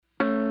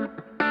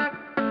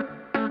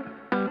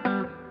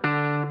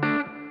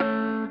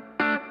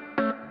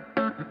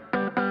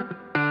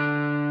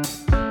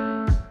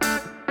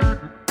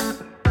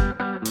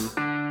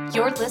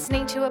You're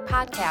listening to a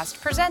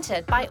podcast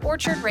presented by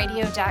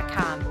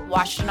OrchardRadio.com,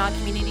 Washtenaw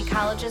Community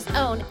College's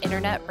own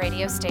internet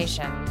radio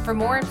station. For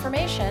more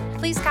information,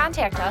 please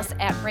contact us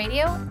at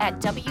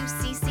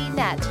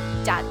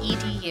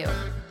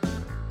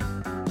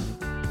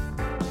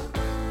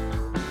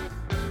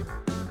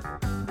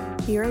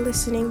radio@wccnet.edu. You're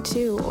listening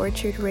to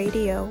Orchard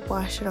Radio,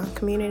 Washtenaw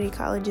Community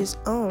College's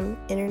own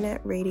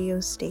internet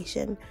radio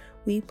station.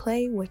 We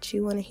play what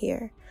you want to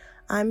hear.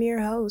 I'm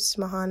your host,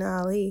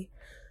 Mahana Ali.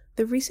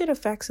 The recent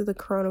effects of the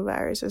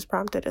coronavirus has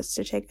prompted us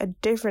to take a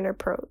different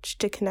approach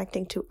to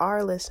connecting to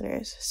our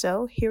listeners.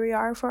 So here we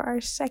are for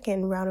our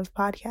second round of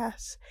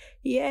podcasts.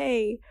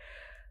 Yay!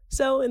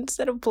 So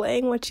instead of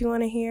playing what you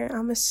want to hear,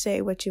 I'm going to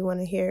say what you want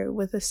to hear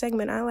with a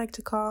segment I like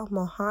to call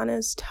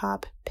Mohana's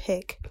Top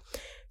Pick.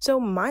 So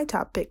my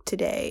top pick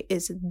today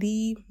is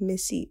the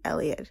Missy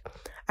Elliott.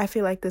 I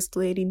feel like this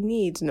lady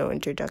needs no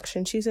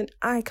introduction. She's an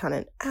icon,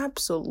 an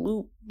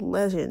absolute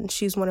legend.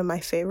 She's one of my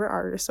favorite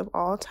artists of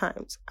all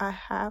times, I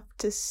have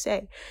to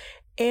say.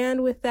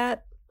 And with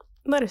that,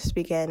 let us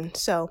begin.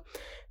 So,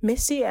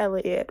 Missy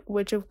Elliott,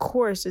 which of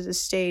course is a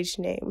stage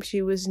name,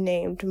 she was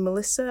named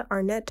Melissa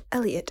Arnett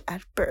Elliott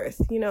at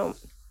birth. You know,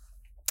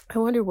 I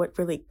wonder what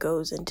really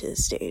goes into a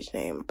stage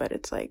name, but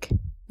it's like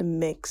the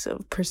mix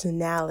of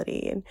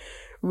personality and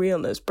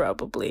realness,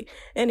 probably.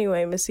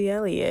 Anyway, Missy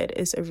Elliott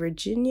is a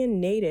Virginia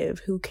native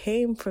who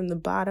came from the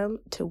bottom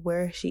to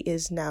where she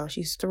is now.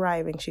 She's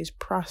thriving. She's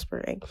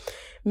prospering.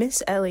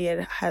 Miss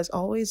Elliott has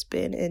always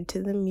been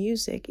into the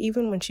music,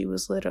 even when she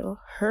was little.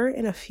 Her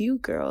and a few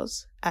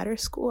girls at her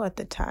school at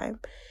the time,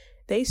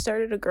 they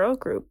started a girl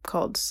group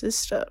called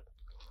Sista.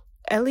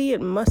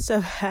 Elliott must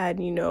have had,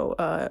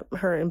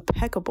 her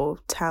impeccable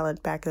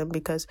talent back then,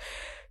 because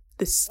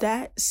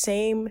that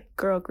same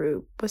girl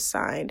group was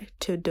signed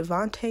to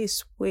Devontae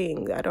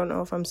Swing. I don't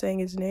know if I'm saying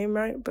his name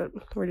right, but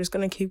we're just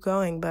going to keep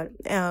going. But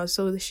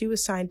so she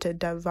was signed to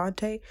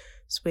Devontae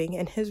Swing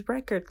and his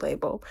record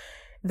label.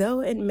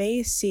 Though it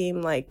may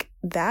seem like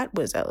that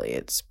was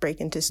Elliott's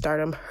break into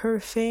stardom, her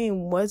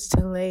fame was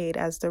delayed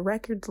as the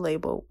record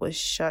label was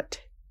shut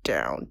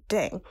down.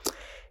 Dang.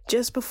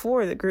 Just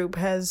before the group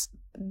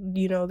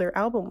their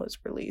album was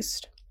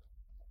released.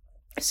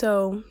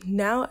 So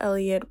now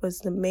Elliott was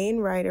the main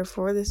writer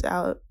for this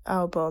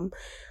album,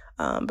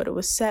 but it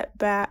was set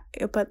back.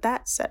 But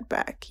that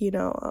setback,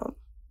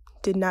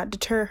 did not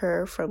deter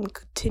her from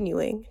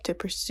continuing to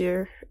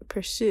pursue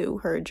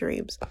her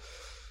dreams.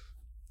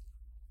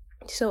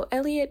 So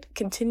Elliott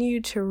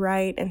continued to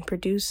write and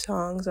produce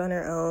songs on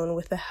her own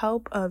with the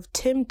help of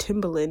Tim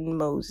Timbaland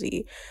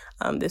Mosey.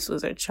 This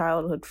was a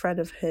childhood friend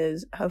of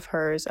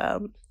hers,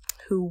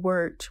 who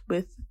worked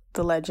with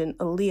the legend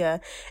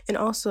Aaliyah, and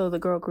also the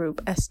girl group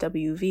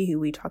SWV, who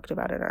we talked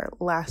about in our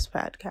last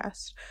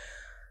podcast.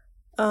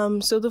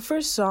 So the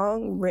first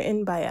song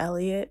written by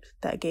Elliott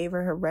that gave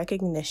her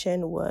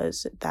recognition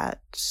was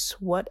That's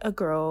What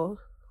Girls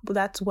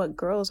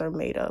Are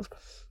Made Of.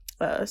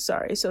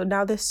 So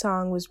now this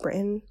song was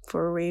written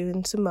for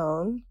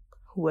Raven-Symoné,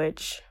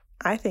 which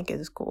I think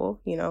is cool.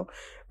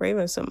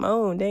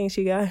 Raven-Symoné, dang,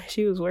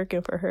 she was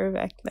working for her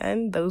back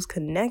then. Those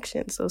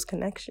connections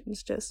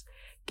just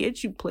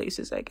get you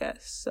places, I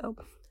guess. So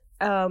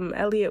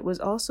Elliott was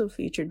also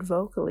featured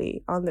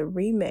vocally on the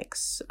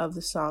remix of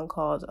the song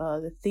called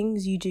The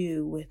Things You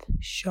Do with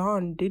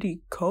Sean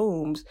Diddy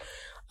Combs.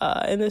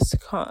 In this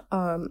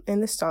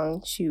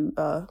song she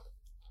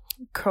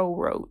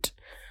co-wrote.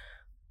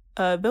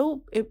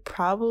 Though it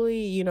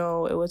probably, it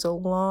was a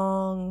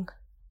long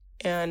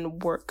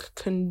and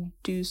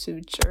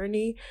work-conducive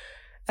journey,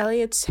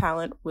 Elliott's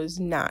talent was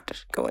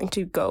not going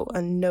to go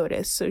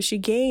unnoticed, so she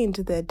gained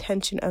the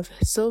attention of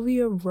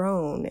Sylvia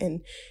Rhone,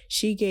 and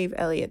she gave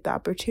Elliott the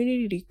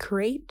opportunity to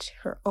create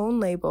her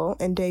own label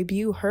and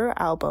debut her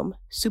album,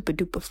 Super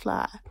Duper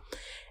Fly.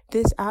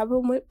 This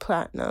album went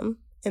platinum,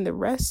 and the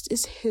rest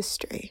is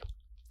history.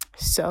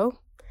 So,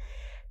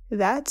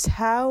 that's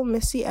how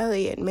Missy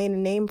Elliott made a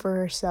name for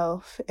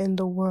herself in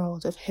the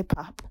world of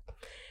hip-hop.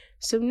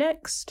 So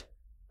next,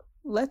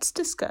 let's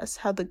discuss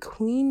how the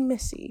Queen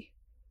Missy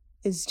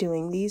is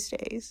doing these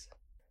days.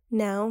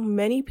 Now,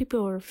 many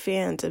people who are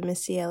fans of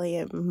Missy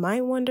Elliott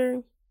might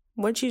wonder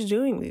what she's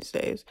doing these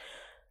days.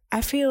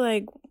 I feel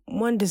like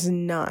one does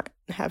not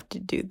have to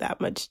do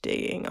that much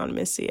digging on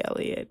Missy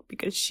Elliott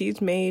because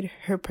she's made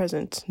her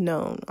presence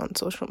known on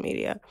social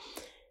media.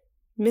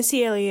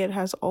 Missy Elliott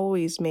has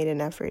always made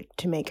an effort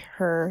to make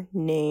her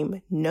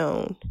name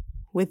known.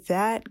 With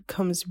that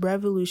comes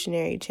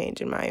revolutionary change,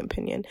 in my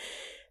opinion.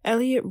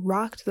 Elliott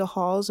rocked the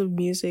halls of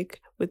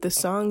music with the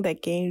song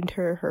that gained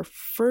her her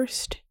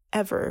first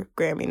ever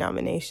Grammy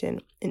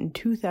nomination in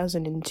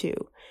 2002.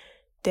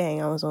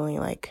 Dang, I was only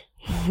like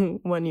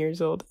 1 year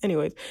old.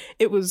 Anyways,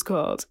 it was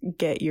called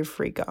Get Your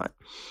Freak On.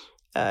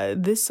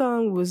 This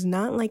song was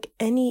not like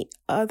any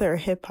other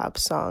hip-hop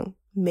song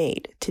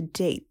made to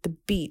date. The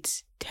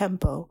beats,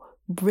 tempo,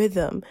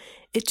 rhythm,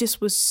 it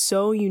just was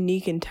so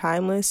unique and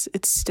timeless.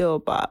 It's still a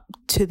bop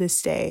to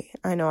this day.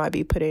 I know I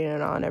be putting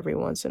it on every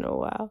once in a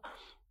while.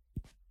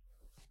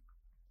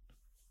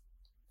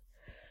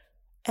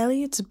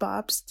 Elliot's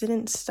bops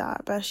didn't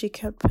stop as she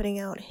kept putting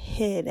out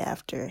hit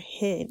after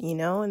hit,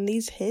 and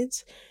these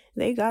hits,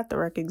 they got the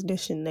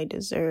recognition they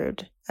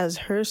deserved, as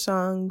her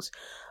songs,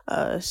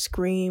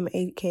 Scream,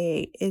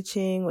 aka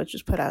Itching, which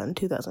was put out in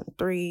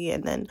 2003,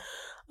 and then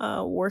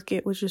Work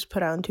It, which was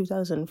put out in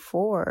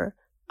 2004,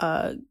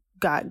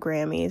 got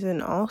Grammys,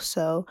 and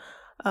also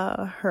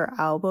her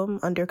album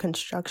Under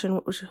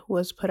Construction, which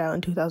was put out in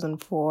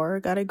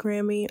 2004, got a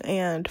Grammy,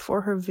 and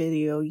for her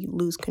video You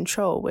Lose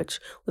Control, which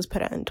was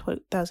put out in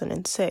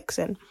 2006.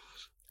 And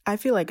I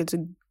feel like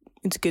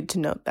it's good to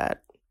note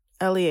that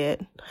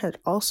Elliott had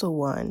also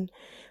won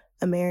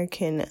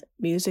American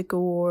Music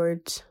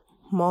Awards,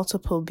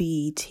 multiple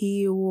BET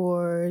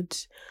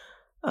Awards,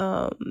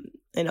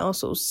 and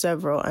also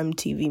several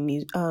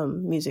MTV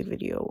music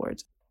video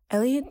awards.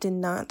 Elliott did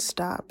not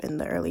stop in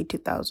the early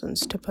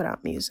 2000s to put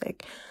out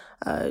music.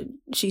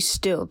 She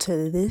still,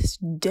 to this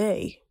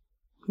day,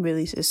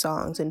 releases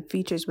songs and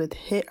features with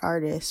hit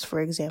artists, for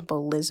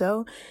example,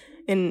 Lizzo.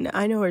 And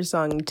I know her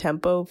song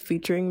Tempo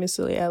featuring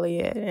Missy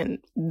Elliott, and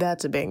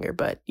that's a banger,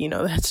 but,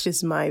 that's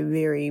just my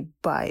very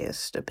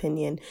biased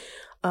opinion.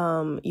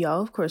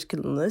 Y'all, of course,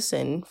 can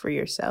listen for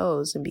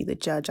yourselves and be the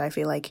judge. I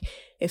feel like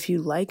if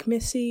you like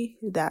Missy,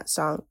 that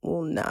song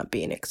will not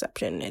be an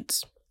exception.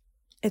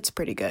 It's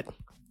pretty good.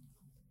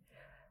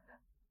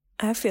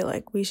 I feel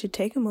like we should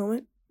take a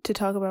moment to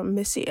talk about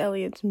Missy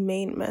Elliott's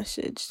main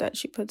message that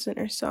she puts in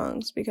her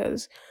songs,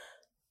 because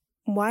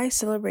why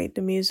celebrate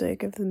the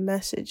music if the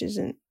message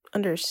isn't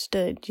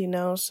understood,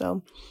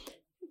 So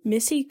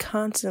Missy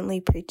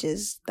constantly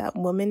preaches that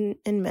women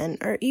and men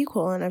are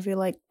equal, and I feel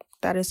like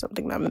that is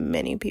something that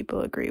many people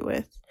agree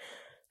with.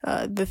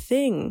 The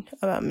thing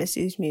about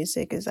Missy's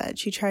music is that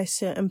she tries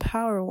to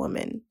empower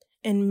women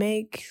and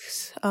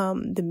makes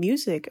the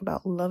music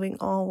about loving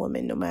all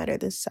women, no matter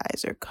the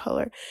size or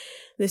color.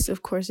 This,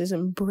 of course, is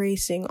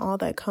embracing all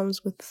that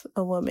comes with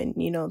a woman,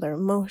 their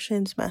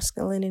emotions,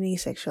 masculinity,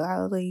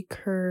 sexuality,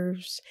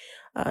 curves,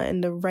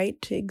 and the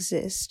right to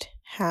exist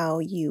how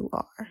you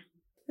are.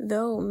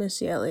 Though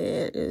Missy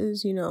Elliott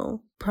is,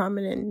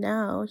 prominent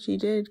now, she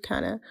did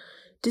kind of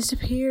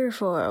disappear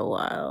for a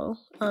while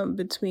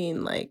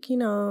between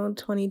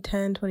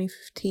 2010,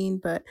 2015,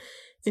 but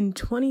in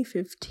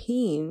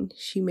 2015,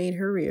 she made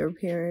her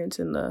reappearance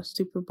in the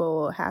Super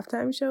Bowl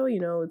halftime show,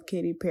 with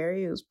Katy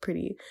Perry. It was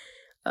pretty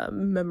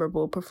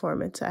memorable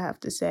performance, I have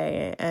to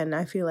say. And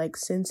I feel like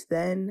since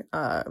then,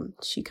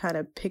 she kind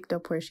of picked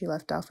up where she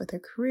left off with her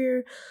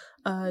career.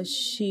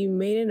 She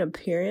made an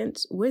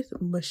appearance with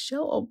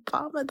Michelle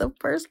Obama, the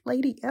first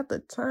lady at the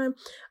time,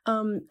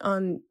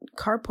 on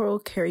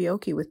Carpool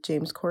Karaoke with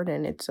James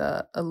Corden. It's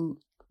a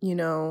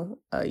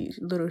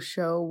little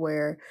show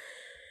where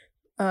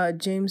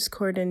James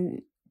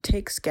Corden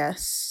takes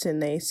guests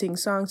and they sing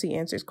songs. He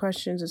answers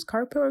questions. It's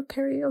Carpool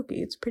Karaoke.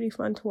 It's pretty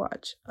fun to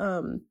watch.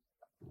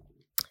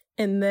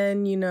 And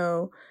then,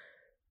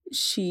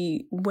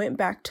 she went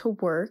back to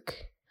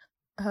work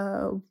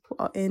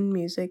in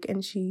music,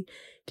 and she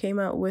came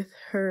out with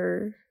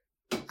her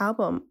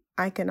album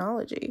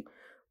Iconology,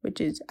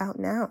 which is out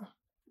now.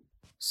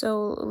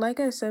 So like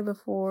I said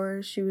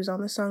before, she was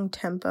on the song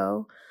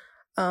Tempo,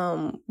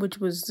 which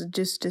was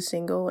just a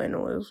single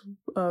and was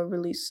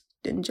released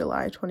in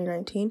July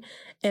 2019.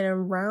 And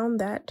around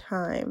that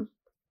time,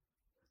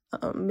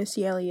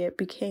 Missy Elliott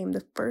became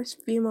the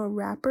first female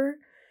rapper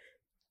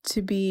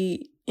to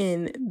be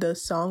in the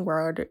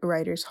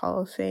Songwriters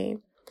Hall of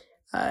Fame.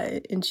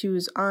 And she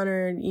was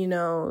honored,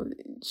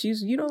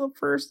 she's, the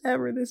first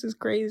ever. This is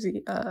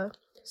crazy.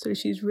 So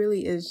she's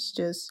really is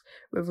just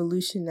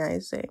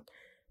revolutionizing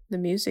the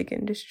music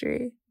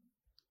industry,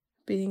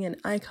 being an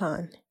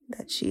icon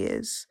that she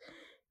is,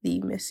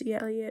 the Missy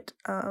Elliott.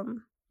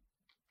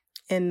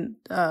 And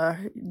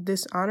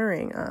this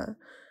honoring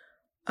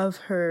of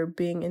her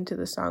being into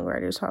the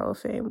Songwriters Hall of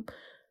Fame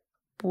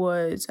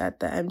was at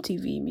the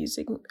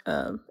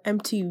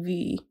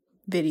MTV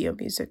Video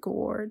Music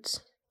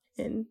Awards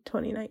in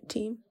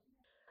 2019.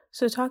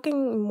 So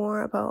talking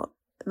more about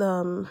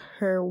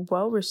her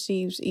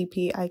well-received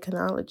EP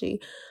Iconology,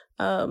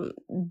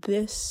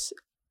 this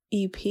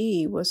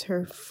EP was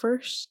her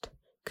first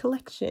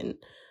collection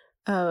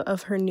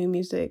of her new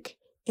music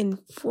in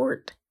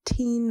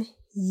 14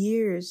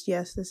 years.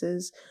 Yes, this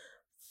is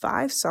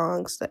 5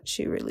 songs that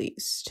she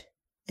released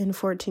in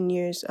 14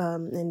 years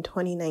in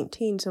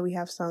 2019. So we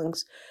have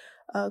songs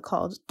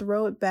called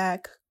Throw It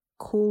Back,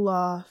 Cool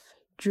Off,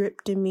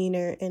 Drip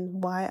Demeanor,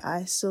 and Why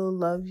I Still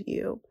Love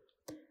You.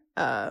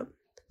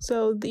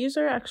 So these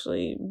are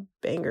actually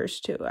bangers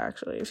too,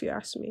 actually, if you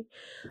ask me.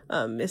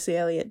 Missy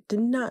Elliott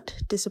did not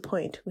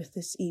disappoint with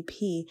this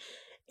EP.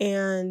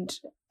 And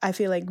I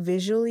feel like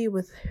visually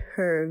with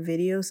her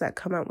videos that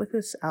come out with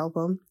this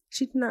album,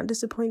 she did not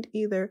disappoint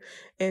either.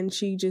 And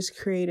she just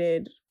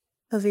created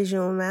a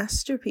visual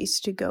masterpiece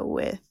to go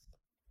with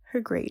her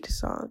great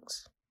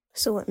songs.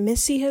 So what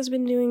Missy has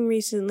been doing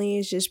recently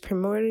is just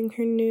promoting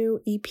her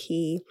new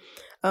EP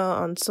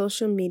on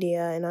social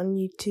media and on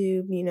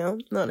YouTube,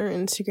 on her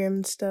Instagram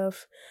and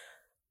stuff.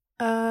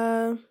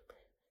 Not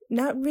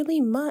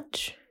really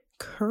much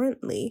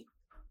currently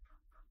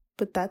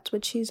but that's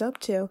what she's up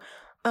to.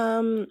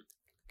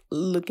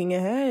 Looking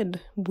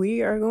ahead,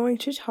 we are going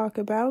to talk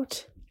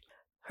about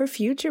her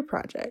future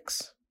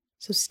projects.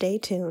 So stay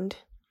tuned.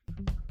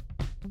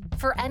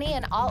 For any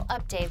and all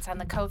updates on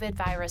the COVID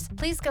virus,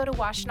 please go to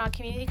Washtenaw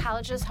Community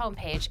College's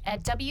homepage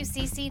at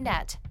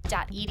wccnet.edu.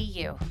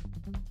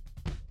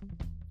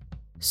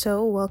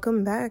 So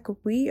welcome back.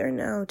 We are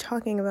now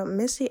talking about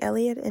Missy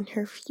Elliott and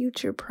her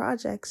future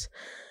projects.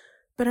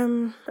 But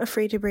I'm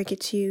afraid to break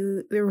it to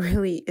you, there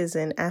really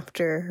isn't.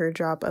 After her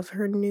drop of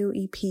her new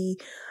EP,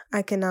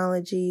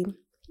 Iconology,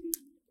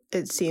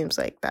 it seems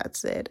like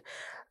that's it.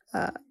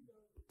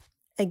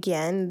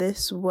 Again,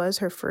 this was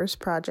her first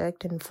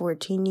project in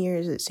 14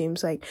 years. It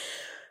seems like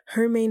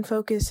her main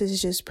focus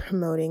is just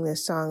promoting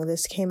this song.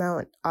 This came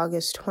out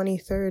August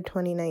 23rd,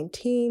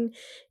 2019,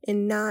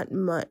 and not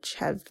much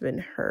have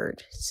been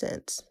heard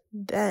since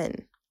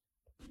then.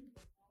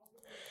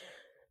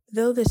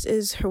 Though this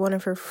is one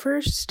of her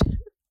first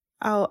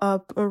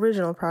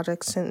original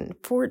projects in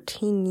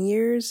 14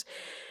 years,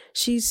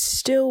 she's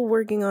still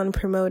working on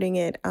promoting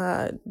it.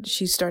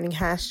 She's starting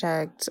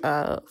hashtags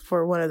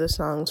for one of the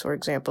songs. For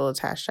example, it's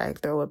hashtag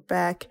throw it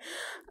back.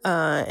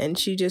 And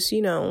she just,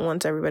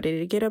 wants everybody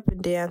to get up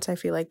and dance. I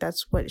feel like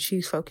that's what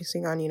she's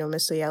focusing on.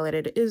 Missy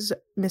Elliott is a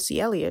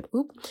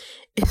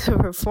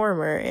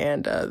performer,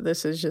 and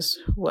this is just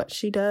what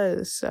she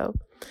does. So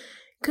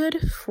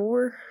good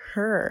for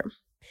her.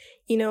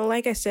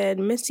 Like I said,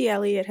 Missy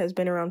Elliott has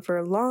been around for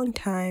a long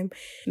time.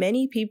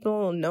 Many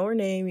people know her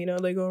name.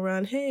 They go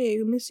around, hey,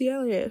 Missy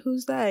Elliott,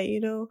 who's that?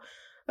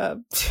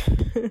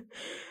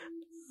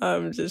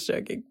 I'm just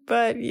joking.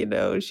 But,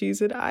 she's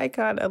an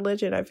icon, a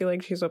legend. I feel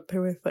like she's up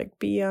there with, like,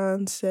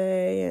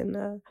 Beyonce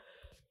and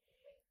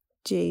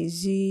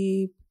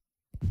Jay-Z,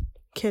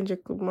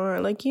 Kendrick Lamar.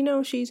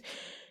 She's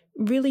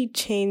really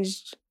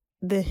changed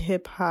the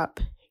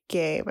hip-hop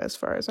game as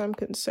far as I'm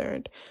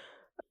concerned.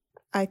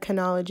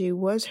 Iconology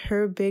was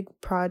her big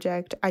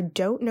project. I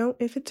don't know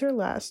if it's her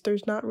last.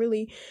 There's not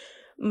really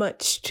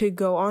much to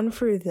go on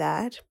for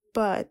that,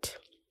 but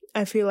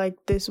I feel like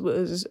this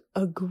was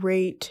a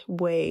great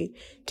way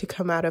to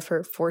come out of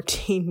her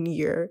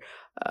 14-year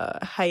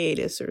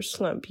hiatus or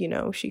slump.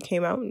 She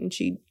came out and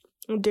she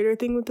did her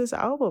thing with this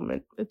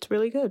album. It's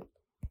really good.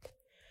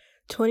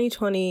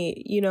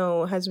 2020,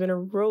 has been a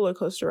roller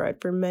coaster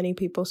ride for many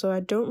people, so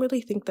I don't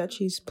really think that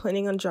she's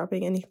planning on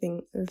dropping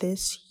anything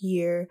this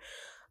year.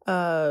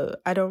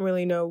 I don't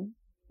really know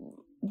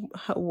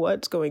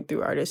what's going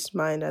through artists'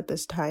 mind at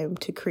this time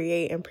to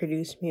create and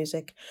produce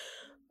music,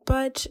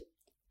 but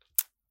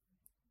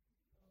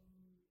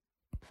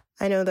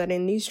I know that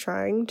in these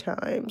trying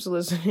times,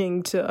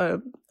 listening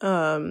to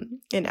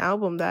an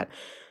album that,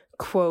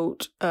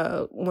 quote,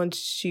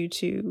 wants you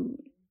to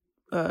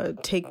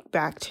take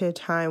back to a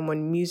time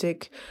when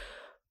music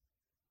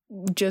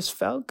just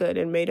felt good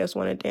and made us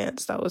want to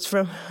dance. That was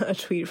from a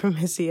tweet from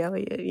Missy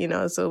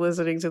Elliott, so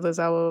listening to this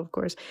album, of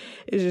course,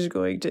 is just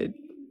going to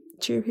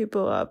cheer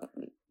people up.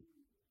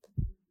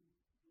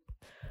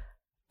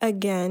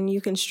 Again,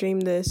 you can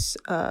stream this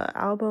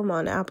album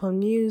on Apple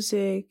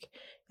Music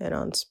and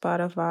on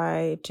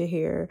Spotify to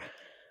hear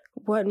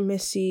what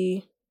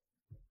Missy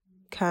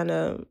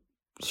her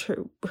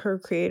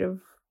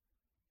creative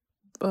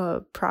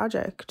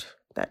project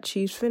that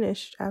she's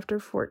finished after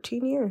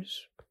 14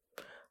 years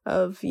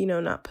of,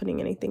 not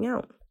putting anything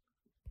out.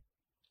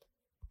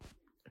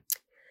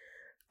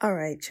 All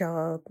right,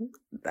 y'all.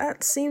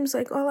 That seems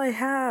like all I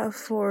have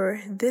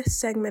for this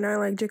segment I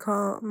like to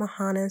call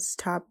Mahana's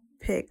Top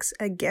Picks.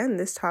 Again,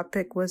 this top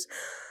pick was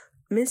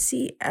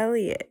Missy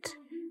Elliott.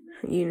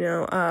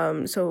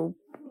 So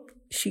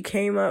she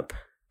came up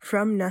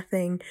from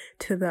nothing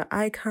to the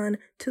icon,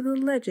 to the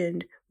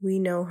legend we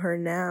know her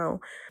now.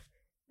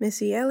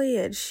 Missy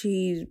Elliott,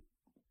 she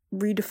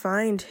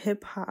redefined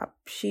hip-hop.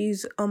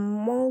 She's a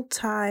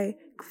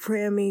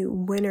multi-Grammy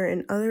winner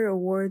and other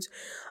awards.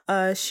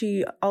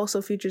 She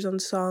also features on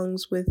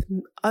songs with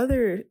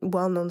other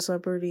well-known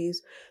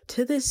celebrities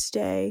to this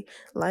day,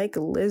 like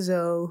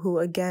Lizzo, who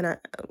again,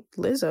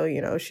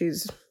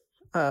 she's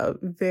a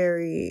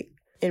very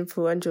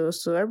influential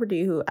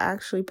celebrity who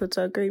actually puts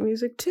out great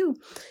music too.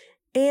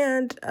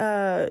 And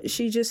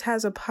she just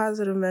has a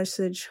positive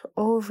message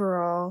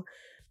overall.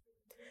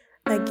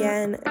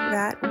 Again,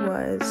 that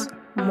was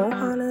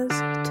Mohana's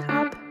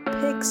Top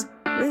Picks.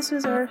 This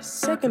was our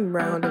second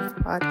round of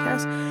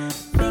podcast.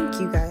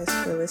 Thank you guys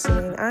for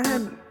listening. I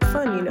had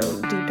fun,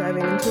 deep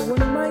diving into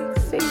one of my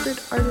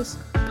favorite artists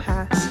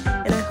past,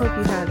 and I hope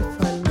you had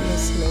fun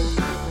listening.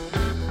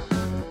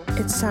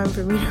 It's time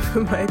for me to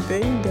put my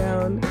thing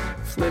down,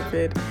 flip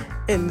it,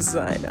 and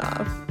sign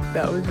off.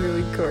 That was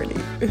really corny,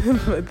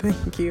 but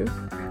thank you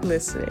for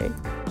listening.